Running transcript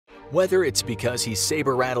Whether it's because he's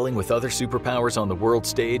saber-rattling with other superpowers on the world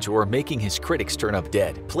stage or making his critics turn up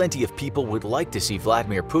dead, plenty of people would like to see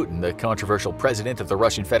Vladimir Putin, the controversial president of the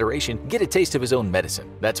Russian Federation, get a taste of his own medicine.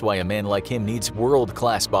 That's why a man like him needs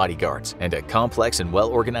world-class bodyguards and a complex and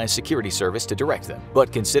well-organized security service to direct them.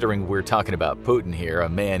 But considering we're talking about Putin here, a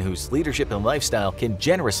man whose leadership and lifestyle can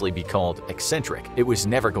generously be called eccentric, it was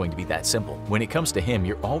never going to be that simple. When it comes to him,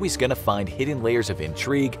 you're always going to find hidden layers of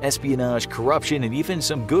intrigue, espionage, corruption, and even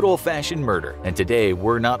some good old-fashioned murder. And today,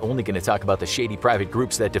 we're not only going to talk about the shady private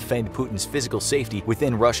groups that defend Putin's physical safety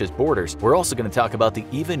within Russia's borders, we're also going to talk about the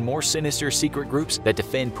even more sinister secret groups that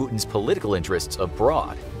defend Putin's political interests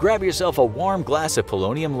abroad. Grab yourself a warm glass of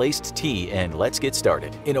polonium-laced tea and let's get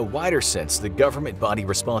started. In a wider sense, the government body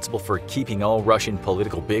responsible for keeping all Russian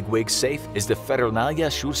political bigwigs safe is the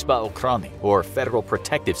Federalная служба охраны, or Federal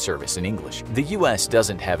Protective Service in English. The US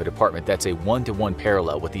doesn't have a department that's a one-to-one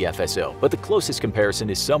parallel with the FSO, but the closest comparison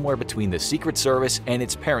is somewhere between the Secret Service and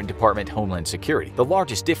its parent department, Homeland Security. The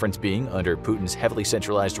largest difference being, under Putin's heavily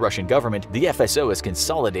centralized Russian government, the FSO has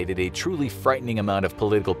consolidated a truly frightening amount of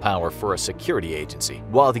political power for a security agency.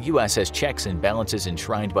 While the US has checks and balances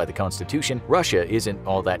enshrined by the Constitution, Russia isn't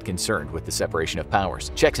all that concerned with the separation of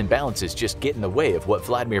powers. Checks and balances just get in the way of what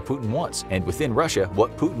Vladimir Putin wants, and within Russia,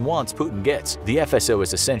 what Putin wants, Putin gets. The FSO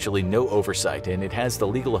is essentially no oversight, and it has the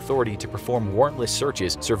legal authority to perform warrantless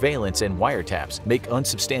searches, surveillance, and wiretaps, make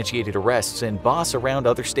unsubstantiated arrests, and boss around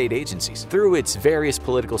other state agencies. Through its various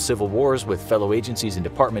political civil wars with fellow agencies and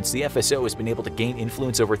departments, the FSO has been able to gain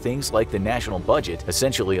influence over things like the national budget,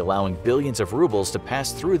 essentially allowing billions of rubles to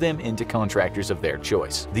pass through them into contractors of their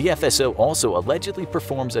choice. The FSO also allegedly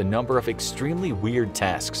performs a number of extremely weird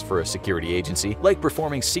tasks for a security agency, like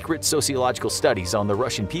performing secret sociological studies on the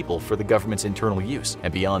Russian people for the government's internal use.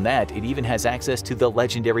 And beyond that, it even has access to the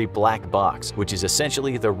legendary black box, which is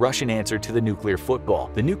essentially the Russian answer to the nuclear football,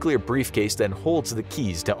 the nuclear briefcase that holds the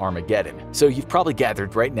keys to Armageddon. So you've probably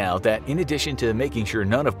gathered right now that in addition to making sure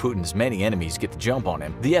none of Putin's many enemies get the jump on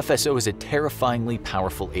him, the FSO is a terrifyingly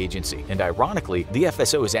powerful agency. And ironically, the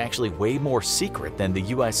FSO is actually way more secret than the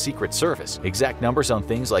US Secret Service. Exact numbers on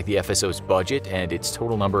things like the FSO's budget and its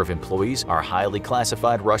total number of employees are highly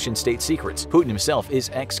classified Russian state secrets. Putin himself is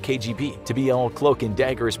ex-KGB. To be all cloak and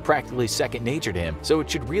dagger is practically second nature to him, so it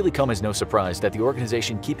should really come as no surprise that the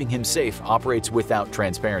organization keeping him safe operates without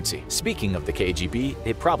transparency. Speaking of the KGB,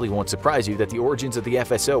 it probably won't surprise you that the origins of the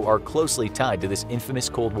FSO are closely tied to this infamous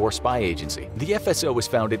Cold War spy agency. The FSO was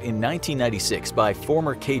founded in 1996 by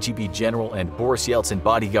former KGB general and Boris Yeltsin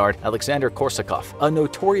bodyguard Alexander Korsakov, a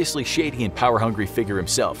notoriously shady and power-hungry figure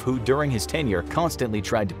himself who, during his tenure, constantly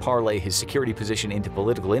tried to parlay his security position into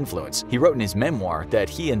political influence. He wrote in his memoir that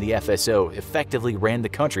he and the FSO effectively ran the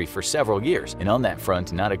country for several years, and on that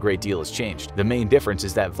front, not a great deal has changed. The main difference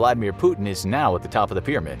is that Vladimir Putin is now at the top of the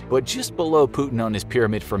pyramid, but just below Putin on his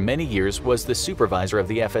pyramid for many years was the supervisor of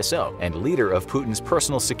the FSO and leader of Putin's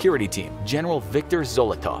personal security team, General Viktor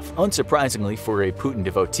Zolotov. Unsurprisingly for a Putin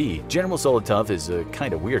devotee, General Zolotov is a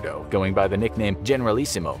kind of weirdo, going by the nickname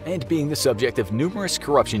Generalissimo, and being the subject of numerous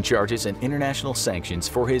corruption charges and international sanctions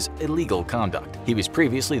for his illegal conduct. He was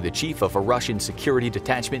previously the chief of a Russian security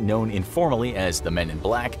detachment known informally as the Men in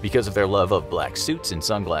Black because of their love of black suits and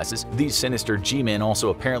sunglasses. These sinister G-men also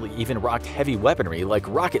apparently even rocked heavy weaponry like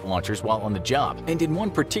rocket launchers while on the job. And in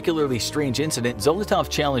one particularly strange incident, Zolotov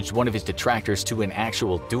challenged one of his detractors to an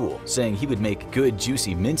actual duel, saying he would make good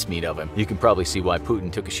juicy mincemeat of him. You can probably see why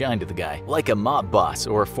Putin took a shine to the guy. Like a mob boss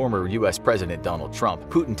or former US President Donald Trump,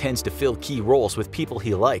 Putin tends to fill key roles with people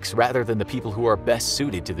he likes rather than the people who are best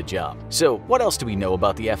suited to the job. So what else do we know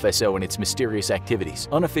about the FSO and its mysterious activities?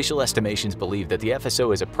 Unofficial estimations believe that the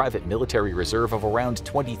FSO is a private military reserve of around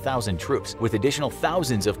 20,000 troops, with additional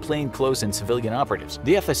thousands of plainclothes and civilian operatives.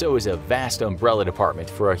 The FSO is a vast umbrella department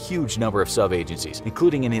for a huge number of sub-agencies,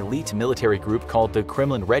 including an elite military group called the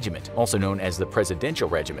Kremlin Regiment, also known as the Presidential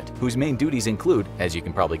Regiment, whose main duties include, as you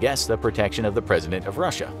can probably guess, the protection of the President of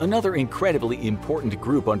Russia. Another incredibly important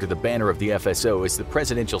group under the banner of the FSO is the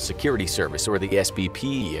Presidential Security Service, or the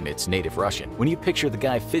SBP in its native Russian. When you picture the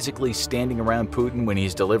guy physically standing around Putin when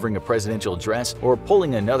he's delivering a presidential address or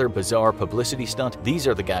pulling another bizarre publicity stunt, these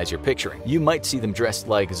are the guys you're picturing. You might see them dressed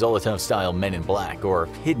like Zolotov-style Men in Black or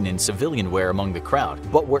hidden in civilian wear among the crowd,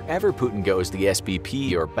 but wherever Putin goes, the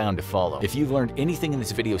SBP are bound to follow. If you've learned anything in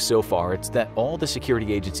this video so far, it's that all the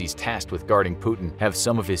security agencies tasked with guarding Putin have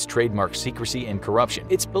some of his trademark secrecy and corruption.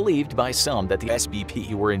 It's believed by some that the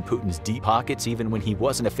SBP were in Putin's deep pockets even when he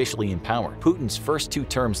wasn't officially in power. Putin's first 2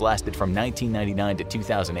 terms lasted from 1999 to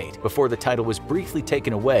 2008, before the title was briefly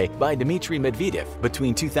taken away by Dmitry Medvedev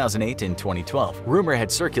between 2008 and 2012. Rumor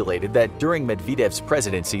had circulated that during Medvedev's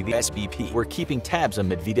presidency, the SBP were keeping tabs on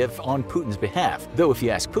Medvedev on Putin's behalf, though if you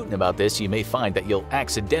ask Putin about this, you may find that you'll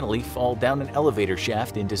accidentally fall down an elevator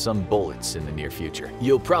shaft into some bullets in the near future.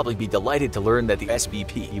 You'll probably be delighted to learn that the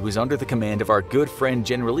SBP was under the command of our good friend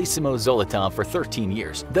Generalissimo Zolotov for 13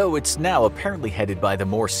 years, though it's now apparently headed by the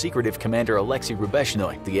more secretive commander Alexei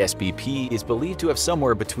Rubeshnoy. The SBP is believed to have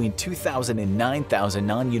somewhere between 2,000 and 9,000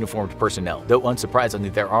 non-uniformed personnel, though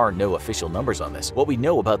unsurprisingly there are no official numbers on this. What we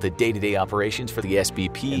know about the day-to-day operations for the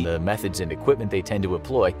SBP and the methods and equipment they tend to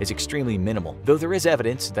employ is extremely minimal, though there is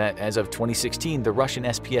evidence that as of 2016 the Russian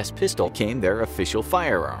SPS pistol became their official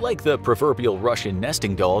firearm. Like the proverbial Russian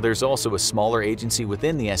nesting doll, there's also a smaller agency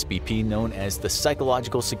within the SBP known as the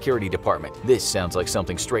Psychological Security Department. This sounds like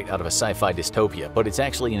something straight out of a sci-fi dystopia, but it's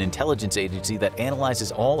actually an intelligence agency that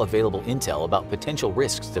analyzes all available intel about potential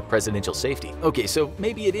risks to presidential safety. Okay, so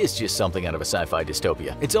maybe it is just something out of a sci-fi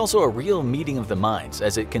dystopia. It's also a real meeting of the minds,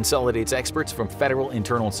 as it consolidates experts from federal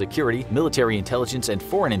internal security, military intelligence, and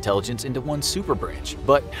foreign intelligence into one super branch.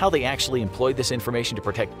 But how they actually employ this information to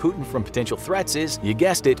protect Putin from potential threats is, you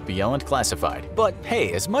guessed it, beyond classified. But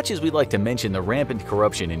hey, as much as we'd like to mention the rampant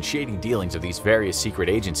corruption and shady dealings of these various secret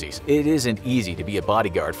agencies, it isn't easy to be a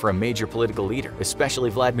bodyguard for a major political leader, especially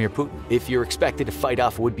Vladimir Putin. If you're expected to fight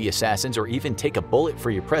off would-be assassins or even take a bullet for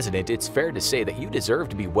your president, it's fair to say that you deserve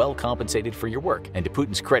to be well compensated for your work. And to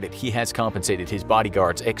Putin's credit, he has compensated his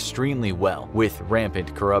bodyguards extremely well, with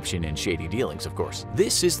rampant corruption and shady dealings, of course.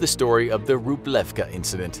 This is the story of the Rublevka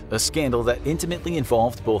incident, a scandal that intimately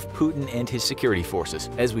involved both Putin and his security forces.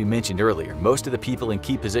 As we mentioned earlier, most of the people in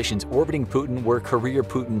key positions orbiting Putin were career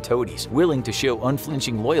Putin toadies, willing to show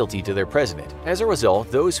unflinching loyalty to their president. As a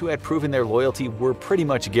result, those who had proven their loyalty were pretty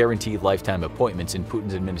much guaranteed lifetime appointments in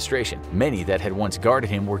Putin's administration. Many that had once guarded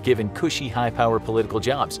him were given cushy, high-power political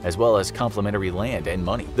jobs, as well as complimentary land and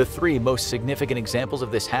money. The 3 most significant examples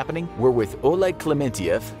of this happening were with Oleg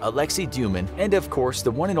Klementiev, Alexei Dumin, and of course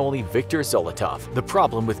the one and only Viktor Zolotov. The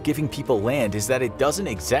problem with giving people land is that it doesn't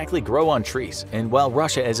exactly grow on trees, and while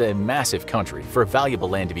Russia is a massive country, for valuable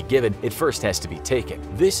land to be given, it first has to be taken.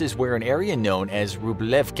 This is where an area known as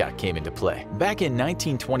Rublevka came into play. Back in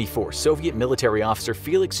 1924, Soviet military officer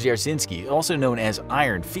Felix Dzerzhinsky, also known as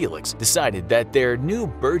Iron Felix, decided that their new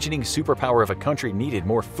burgeoning superpower of a country needed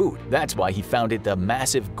more food. That's why he founded the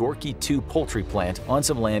massive Gorky 2 poultry plant on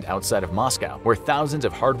some land outside of Moscow, where thousands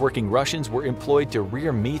of hardworking Russians were employed to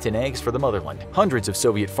rear meat and eggs for the motherland. Hundreds of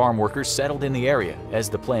Soviet farm workers settled in the area as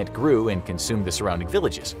the plant grew and consumed the surrounding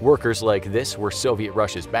villages. Workers like this were Soviet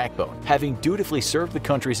Russia's backbone, having dutifully served the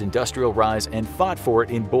country's industrial rise and fought for it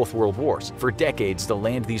in both world wars. For decades, the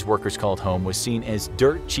land these workers called home was seen as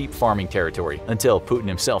dirt-cheap farming territory until Putin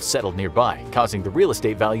himself settled nearby, causing the real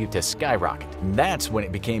estate value to skyrocket. And that's when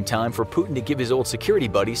it became time for Putin to give his old security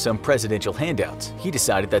buddy some presidential handouts. He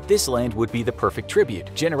decided that this land would be the perfect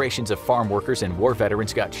tribute. Generations of farm workers and war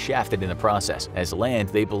veterans got shafted in the process, as land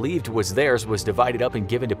they believed was theirs was divided up and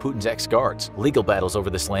given to Putin's ex-guards. Legal battles over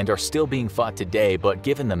this land are still being fought today, but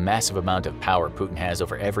given the massive amount of power Putin has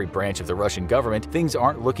over every branch of the Russian government, things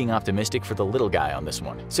aren't looking optimistic for the little guy on this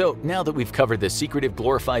one. So now that we've covered the secretive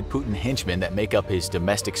glorified Putin henchmen that make up his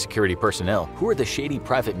domestic security personnel, who are the shady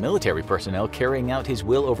private military personnel carrying out his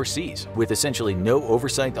will overseas, with essentially no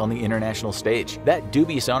oversight on the international stage? That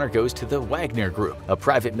dubious honor goes to the Wagner Group, a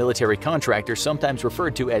private military contractor sometimes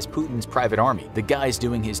referred to as Putin's private army. The guys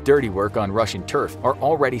doing his dirty work on Russian turf are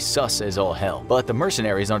already sus as all hell, but the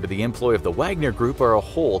mercenaries under the employ of the Wagner Group are a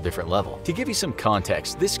whole different level. To give you some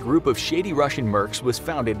context, this group of shady Russian mercs was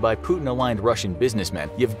founded by Putin-aligned Russian businessman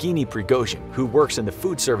Yevgeny Prigozhin, who works in the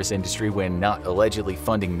food service industry when not allegedly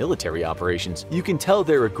funding military operations. You can tell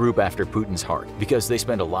they're a group after Putin's heart, because they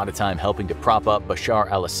spend a lot of time helping to prop up Bashar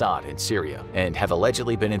al-Assad in Syria, and have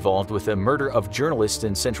allegedly been involved with the murder of journalists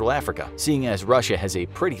in Central Africa. Seeing as Russia has a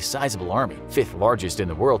pretty sizable army, 5th largest in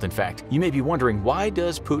the world in fact, you may be wondering, why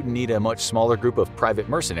does Putin need a much smaller group of private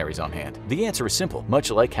mercenaries on hand? The answer is simple.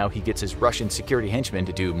 Much like how he gets his Russian security henchmen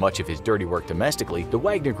to do much of his dirty work domestically, the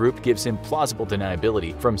Wagner Group gives him plausible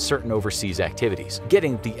deniability from certain overseas activities.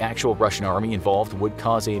 Getting the actual Russian army involved would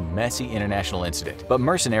cause a messy international incident, but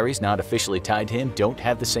mercenaries not officially tied to him don't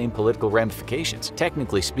have the same political ramifications.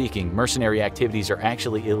 Technically speaking, mercenary activities are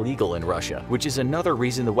actually illegal in Russia, which is another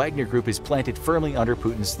reason the Wagner Group is planted firmly under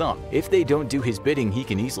Putin's thumb. If they don't do his bidding, he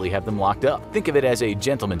can easily have them locked up. Think of it as a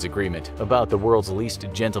gentleman's agreement about the world's least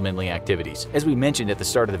gentlemanly activities. As we mentioned at the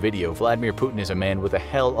start of the video, Vladimir Putin is a man with a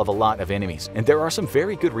hell of a lot of enemies, and there are some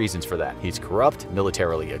very good reasons for that. He's corrupt,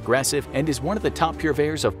 militarily aggressive, and is one of the top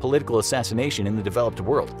purveyors of political assassination in the developed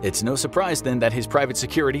world. It's no surprise then that his private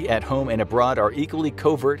security at home and abroad are equally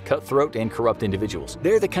covert, cutthroat, and corrupt individuals.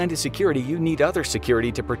 They're the kind of security you need other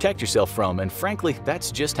security to protect yourself from, and frankly,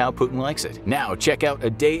 that's just how Putin likes it. Now, check out A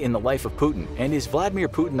Day in the Life of Putin. And is Vladimir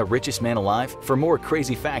Putin the richest man alive? For more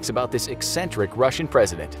crazy facts about this eccentric Russian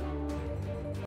president.